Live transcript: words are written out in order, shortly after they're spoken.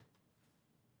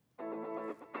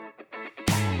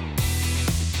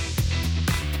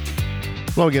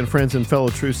Hello again, friends and fellow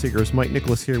truth seekers. Mike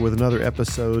Nicholas here with another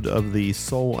episode of the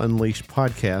Soul Unleashed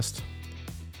podcast.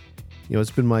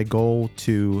 It's been my goal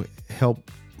to help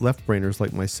left-brainers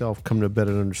like myself come to a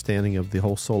better understanding of the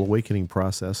whole soul awakening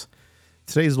process.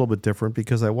 Today's a little bit different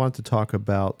because I want to talk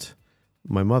about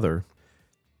my mother.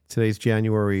 Today's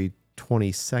January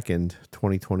 22nd,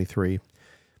 2023.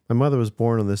 My mother was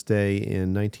born on this day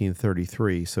in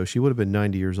 1933, so she would have been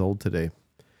 90 years old today.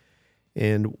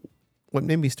 And what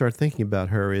made me start thinking about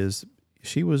her is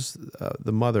she was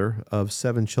the mother of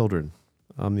 7 children.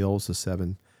 I'm the oldest of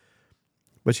 7.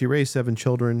 But she raised 7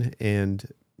 children, and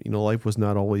life was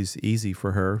not always easy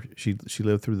for her. She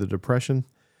lived through the Depression,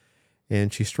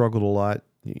 and she struggled a lot.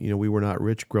 We were not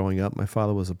rich growing up. My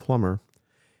father was a plumber,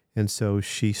 and so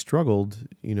she struggled,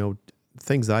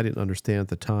 things I didn't understand at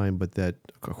the time, but that,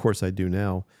 of course, I do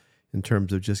now in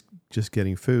terms of just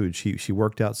getting food. She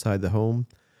worked outside the home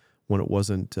when it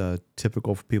wasn't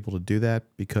typical for people to do that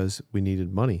because we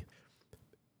needed money.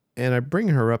 And I bring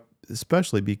her up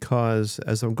especially because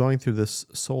as I'm going through this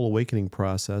soul awakening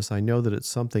process, I know that it's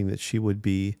something that she would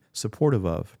be supportive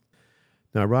of.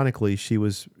 Now, ironically, she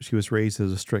was raised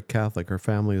as a strict Catholic. Her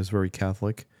family was very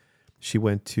Catholic. She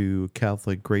went to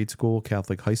Catholic grade school,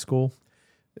 Catholic high school.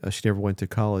 She never went to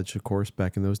college, of course,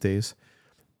 back in those days.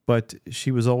 But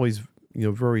she was always,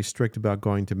 very strict about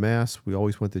going to Mass. We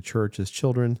always went to church as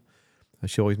children.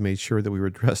 She always made sure that we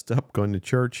were dressed up going to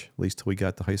church, at least till we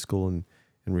got to high school and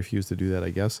refused to do that,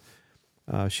 I guess.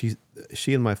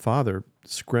 She and my father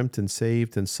scrimped and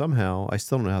saved, and somehow, I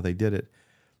still don't know how they did it,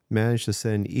 managed to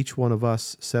send each one of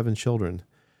us 7 children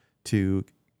to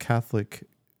Catholic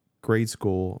grade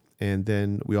school, and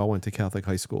then we all went to Catholic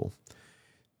high school.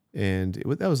 And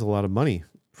that was a lot of money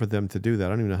for them to do that. I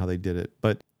don't even know how they did it.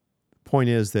 But the point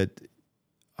is that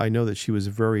I know that she was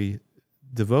very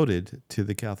devoted to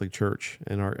the Catholic Church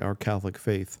and our Catholic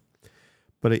faith.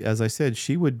 But as I said,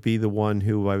 she would be the one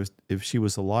who if she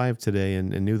was alive today and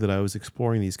knew that I was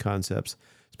exploring these concepts,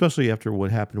 especially after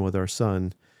what happened with our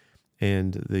son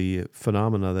and the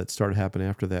phenomena that started happening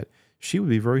after that, she would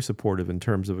be very supportive in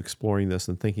terms of exploring this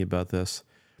and thinking about this.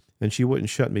 And she wouldn't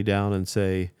shut me down and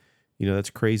say, that's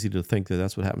crazy to think that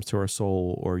that's what happens to our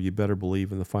soul, or you better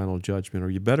believe in the final judgment, or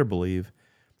you better believe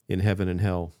in heaven and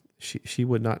hell. She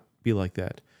would not be like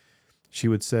that. She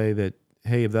would say that,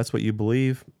 hey, if that's what you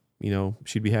believe,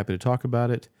 she'd be happy to talk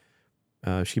about it.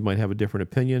 She might have a different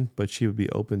opinion, but she would be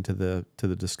open to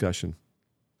the discussion.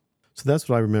 So that's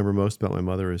what I remember most about my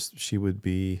mother is she would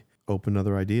be open to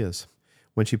other ideas.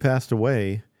 When she passed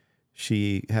away,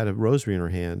 she had a rosary in her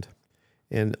hand.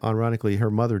 And ironically, her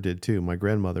mother did too, my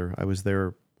grandmother. I was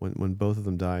there when both of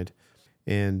them died.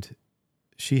 And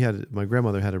my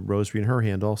grandmother had a rosary in her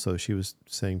hand also. She was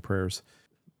saying prayers.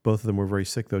 Both of them were very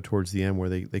sick, though, towards the end where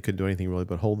they couldn't do anything really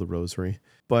but hold the rosary.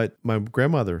 But my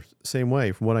grandmother, same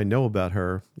way. From what I know about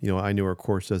her, I knew her, of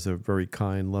course, as a very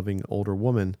kind, loving older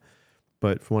woman.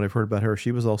 But from what I've heard about her,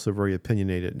 she was also very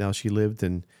opinionated. Now, she lived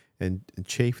and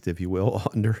chafed, if you will,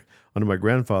 under my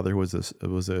grandfather, who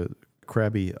was a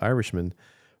crabby Irishman.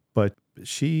 But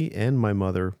she and my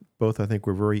mother both, I think,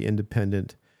 were very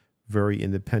independent, very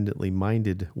independently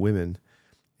minded women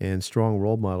and strong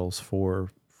role models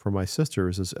for my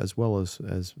sisters as well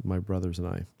as my brothers and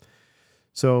I.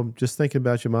 So just thinking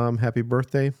about your mom, happy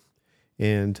birthday.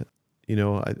 And,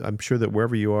 I'm sure that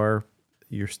wherever you are,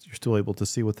 you're still able to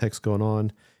see what the heck's going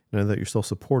on, and that you're still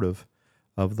supportive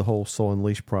of the whole Soul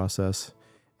Unleashed process.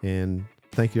 And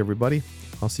thank you, everybody.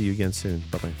 I'll see you again soon.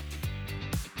 Bye-bye.